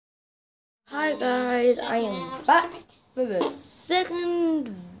Hi guys, I am back for the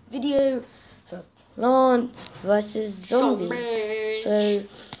second video for Plants vs Zombies. So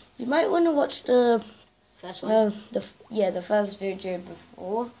you might want to watch the First one. the first video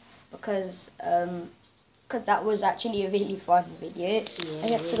before because that was actually a really fun video.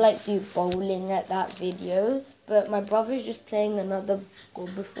 I had to do bowling at that video, but my brother's just playing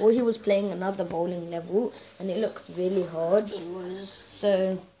before he was playing another bowling level and it looked really hard. It was.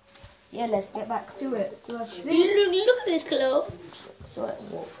 So yeah, let's get back to it. So I think, Look at this, Kalel. so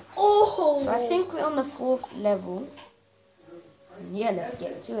Oh! I think we're on the 4th level. And yeah, let's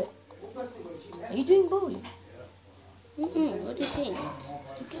get to it. Are you doing bowling? What do you think?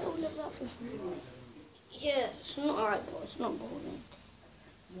 You get all of that for free. Yeah, it's not alright, but it's not bowling.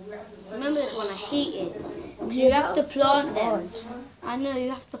 Remember this one, I hate it. Because you have to plant them. I know, you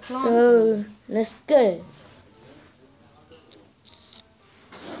have to plant them. So let's go.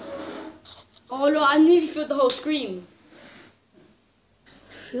 Oh no, I nearly filled the whole screen.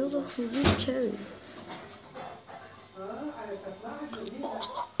 Feel the whole cherry. Bruh,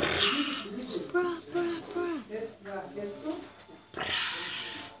 bruh, bruh.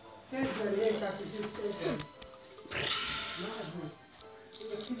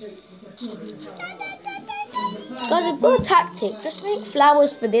 Guys, I've got a tactic. Just make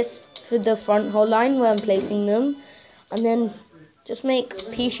flowers for the front whole line where I'm placing them, and then just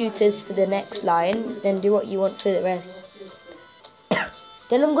make pea shooters for the next line. Then do what you want for the rest.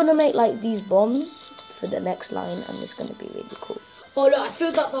 Then I'm gonna make these bombs for the next line, and it's gonna be really cool. Oh look, I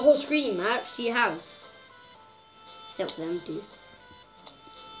filled up the whole screen, I actually have. Except for them two.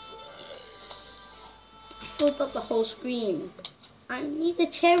 I filled up the whole screen. I need a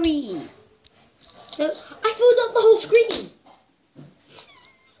cherry. Look, I filled up the whole screen.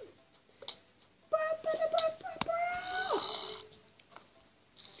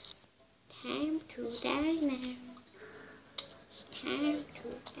 Time to die now. It's time to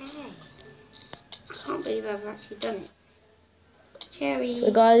die. I can't believe I've actually done it. Cherry.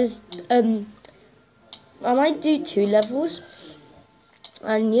 So guys, I might do 2 levels,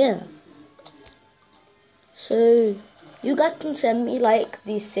 and yeah. So you guys can send me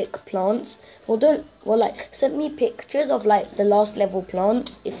these sick plants, send me pictures of the last level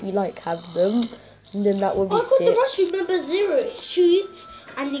plants if you have them, and then that would be sick. I got the mushroom number 0. It shoots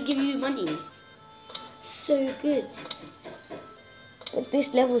and they give you money. So good. But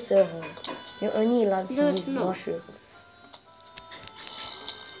this level's so hard. You're only allowed to use mushrooms.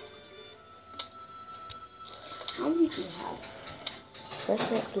 How many do you have? That's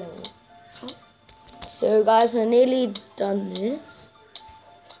next level. So guys, we're nearly done this.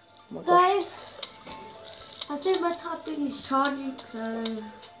 Oh my gosh. Guys, I think my tapping is charging, so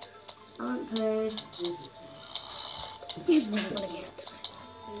I won't play. You're never gonna get to it.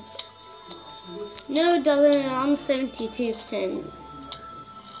 No, it doesn't. I'm 72%.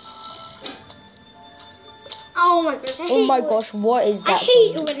 Oh my gosh! Oh my gosh! What is that? I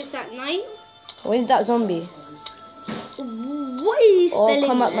hate it when it's at night. What is that zombie? What is he spelling? Oh,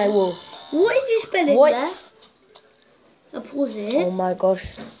 come up my wall. What is he spelling what? there? I'll pause it. Oh my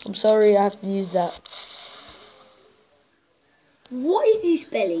gosh. I'm sorry, I have to use that. What is he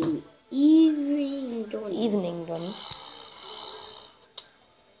spelling? Evening dawn. Evening dawn.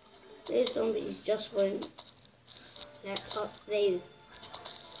 Those zombies just won't let up. You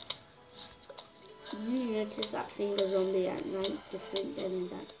notice that finger zombie at night different than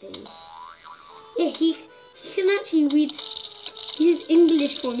that day. Yeah, he can actually read. His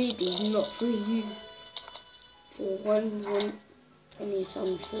English for me, but not for you. For one, any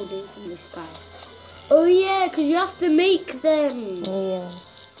sun falling from the sky. Oh yeah, because you have to make them. Oh yeah.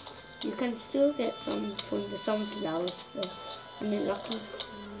 You can still get some from the sunflowers, so, and then lucky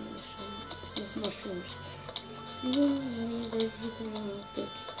with mushrooms.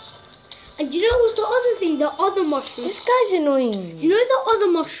 And do you know what's the other thing? The other mushroom. This guy's annoying. Do you know the other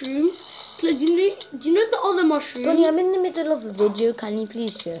mushroom? Do you know the other mushroom? Donnie, I'm in the middle of a video. Can you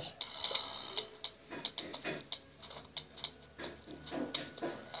please just?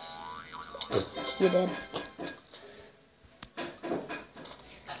 You're dead.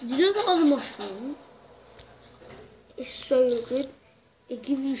 Do you know the other mushroom? It's so good. It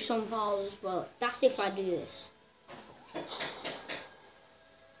gives you some powers as well. That's if I do this.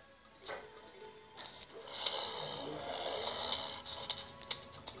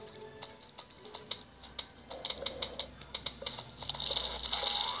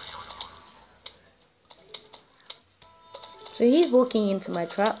 So he's walking into my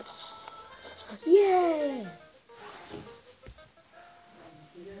trap. Yeah.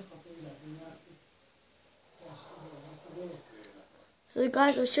 So So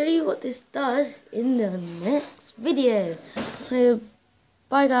guys, I'll show you what this does in the next video. So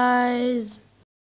bye guys.